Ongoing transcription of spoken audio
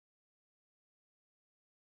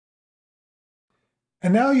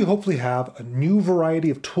And now you hopefully have a new variety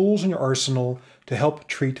of tools in your arsenal to help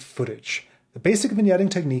treat footage. The basic vignetting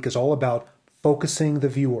technique is all about focusing the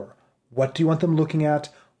viewer. What do you want them looking at?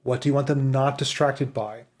 What do you want them not distracted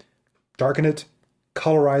by? Darken it,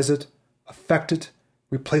 colorize it, affect it,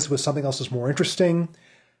 replace it with something else that's more interesting,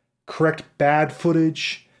 correct bad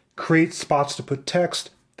footage, create spots to put text.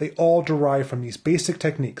 They all derive from these basic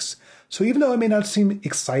techniques. So even though it may not seem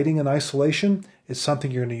exciting in isolation, it's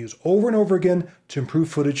something you're going to use over and over again to improve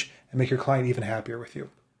footage and make your client even happier with you.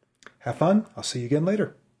 Have fun. I'll see you again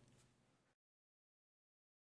later.